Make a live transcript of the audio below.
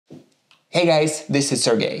Hey guys, this is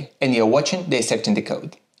Sergey, and you're watching Dissecting the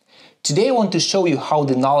Code. Today I want to show you how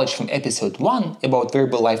the knowledge from episode 1 about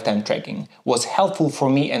variable lifetime tracking was helpful for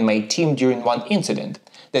me and my team during one incident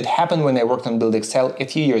that happened when I worked on BuildXL a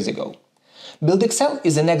few years ago. BuildXL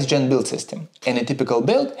is a next-gen build system, and a typical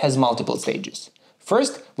build has multiple stages.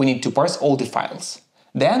 First, we need to parse all the files.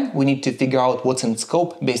 Then, we need to figure out what's in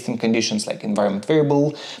scope based on conditions like environment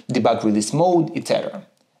variable, debug release mode, etc.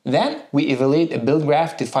 Then, we evaluate a build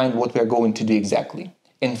graph to find what we are going to do exactly.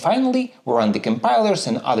 And finally, we run the compilers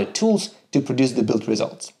and other tools to produce the build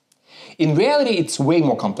results. In reality, it's way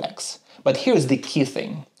more complex. But here's the key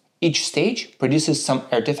thing. Each stage produces some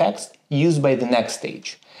artifacts used by the next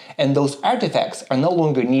stage, and those artifacts are no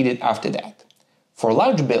longer needed after that. For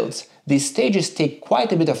large builds, these stages take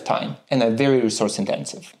quite a bit of time and are very resource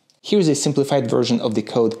intensive. Here's a simplified version of the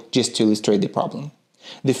code just to illustrate the problem.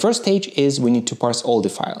 The first stage is we need to parse all the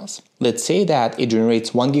files. Let's say that it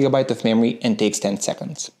generates 1 GB of memory and takes 10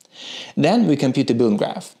 seconds. Then we compute a build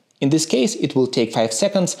graph. In this case, it will take 5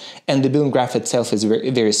 seconds and the build graph itself is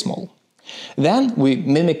very small. Then we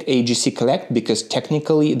mimic a gccollect because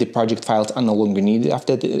technically the project files are no longer needed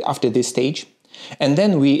after this stage. And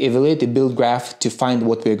then we evaluate the build graph to find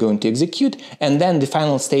what we're going to execute, and then the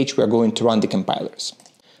final stage we're going to run the compilers.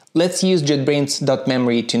 Let's use JetBrains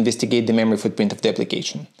DotMemory to investigate the memory footprint of the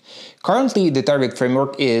application. Currently, the target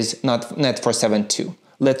framework is .NET 4.7.2.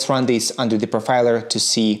 Let's run this under the profiler to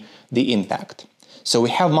see the impact. So we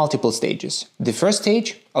have multiple stages. The first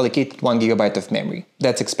stage allocated 1 GB of memory.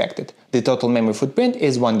 That's expected. The total memory footprint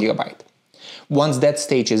is 1 GB. Once that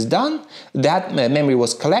stage is done, that memory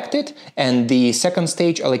was collected, and the second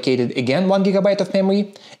stage allocated again 1 GB of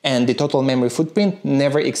memory, and the total memory footprint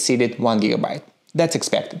never exceeded 1 GB. That's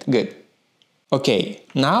expected. Good. Okay,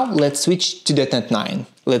 now let's switch to .NET 9.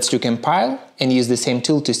 Let's recompile and use the same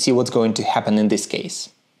tool to see what's going to happen in this case.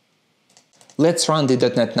 Let's run the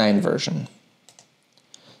 .NET 9 version.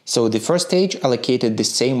 So the first stage allocated the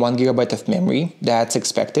same 1 GB of memory. That's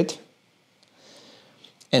expected.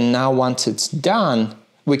 And now once it's done,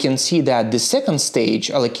 we can see that the second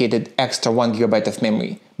stage allocated extra 1 GB of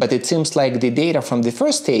memory, but it seems like the data from the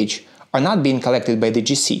first stage are not being collected by the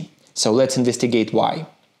GC. So let's investigate why.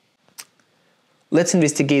 Let's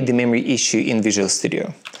investigate the memory issue in Visual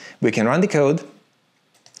Studio. We can run the code.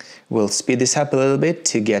 We'll speed this up a little bit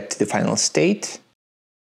to get to the final state.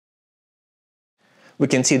 We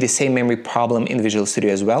can see the same memory problem in Visual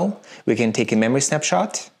Studio as well. We can take a memory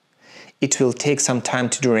snapshot. It will take some time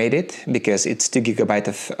to generate it because it's 2 GB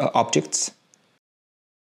of objects.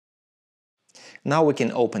 Now we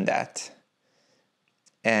can open that.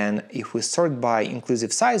 And if we sort by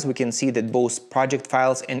inclusive size, we can see that both project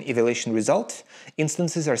files and evaluation result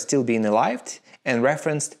instances are still being alived and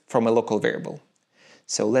referenced from a local variable.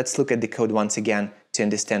 So let's look at the code once again to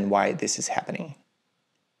understand why this is happening.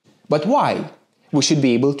 But why? We should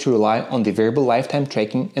be able to rely on the variable lifetime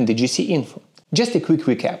tracking and the GC info. Just a quick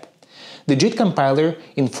recap. The jitcompiler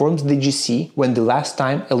informs the GC when the last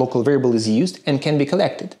time a local variable is used and can be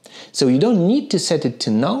collected. So you don't need to set it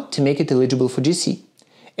to null to make it eligible for GC.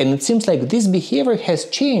 And it seems like this behavior has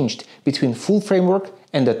changed between full framework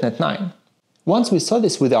and .NET 9. Once we saw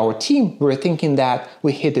this with our team, we were thinking that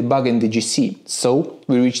we hit a bug in the GC, so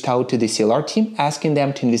we reached out to the CLR team asking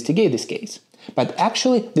them to investigate this case. But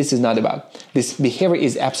actually, this is not a bug. This behavior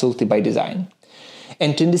is absolutely by design.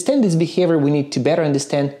 And to understand this behavior, we need to better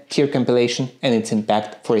understand tiered compilation and its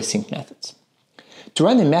impact for async methods. To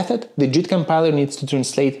run a method, the jitcompiler needs to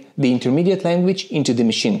translate the intermediate language into the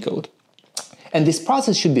machine code. And this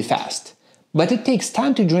process should be fast. But it takes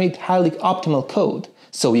time to generate highly optimal code,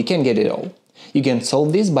 so you can't get it all. You can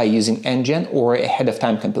solve this by using NGen or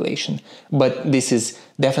ahead-of-time compilation, but this is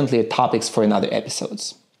definitely a topic for another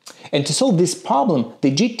episodes. And to solve this problem,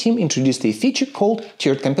 the JIT team introduced a feature called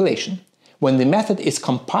tiered compilation. When the method is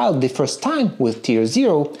compiled the first time with tier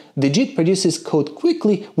 0, the JIT produces code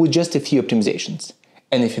quickly with just a few optimizations.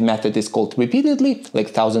 And if a method is called repeatedly, like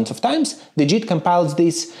thousands of times, the JIT compiles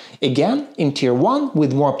this again in tier 1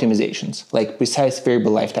 with more optimizations, like precise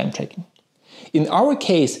variable lifetime tracking. In our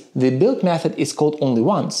case, the build method is called only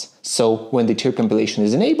once, so when the tiered compilation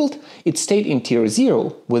is enabled, it stayed in tier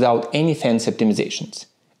 0 without any fancy optimizations.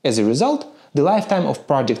 As a result, the lifetime of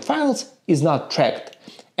project files is not tracked,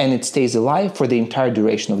 and it stays alive for the entire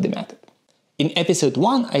duration of the method. In episode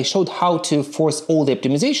 1, I showed how to force all the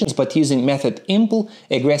optimizations but using method impl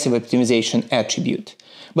aggressive optimization attribute.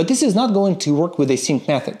 But this is not going to work with async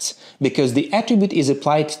methods, because the attribute is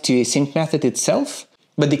applied to a async method itself,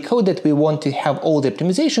 but the code that we want to have all the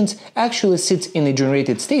optimizations actually sits in a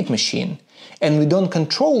generated state machine. And we don't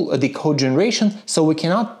control the code generation, so we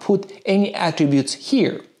cannot put any attributes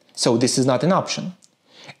here. so this is not an option.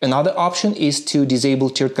 Another option is to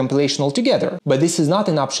disable tiered compilation altogether, but this is not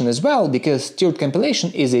an option as well because tiered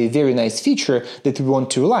compilation is a very nice feature that we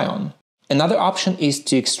want to rely on. Another option is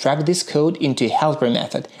to extract this code into a helper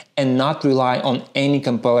method and not rely on any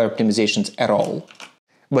compiler optimizations at all.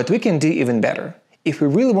 But we can do even better. If we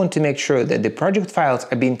really want to make sure that the project files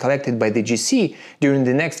are being collected by the GC during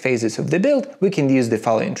the next phases of the build, we can use the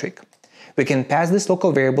following trick. We can pass this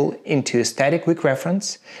local variable into a static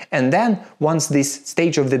weakreference, and then once this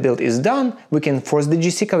stage of the build is done, we can force the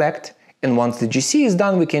gccollect, and once the gc is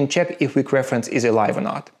done, we can check if weakreference is alive or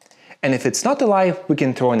not. And if it's not alive, we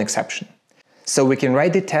can throw an exception. So we can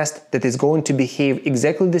write the test that is going to behave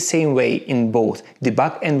exactly the same way in both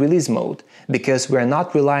debug and release mode, because we are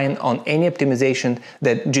not relying on any optimization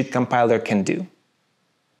that jitcompiler can do.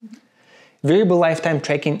 Variable lifetime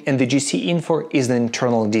tracking and the GC info is an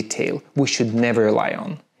internal detail we should never rely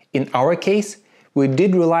on. In our case, we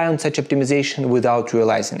did rely on such optimization without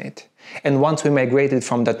realizing it. And once we migrated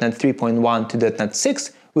from .NET 3.1 to .NET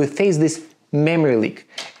 6, we faced this memory leak.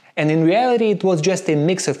 And in reality, it was just a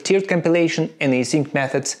mix of tiered compilation and async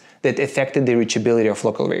methods that affected the reachability of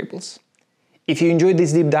local variables. If you enjoyed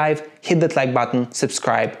this deep dive, hit that like button,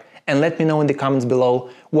 subscribe, and let me know in the comments below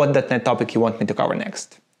what .NET topic you want me to cover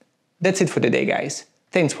next. That's it for today, guys.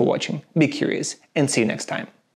 Thanks for watching, be curious, and see you next time.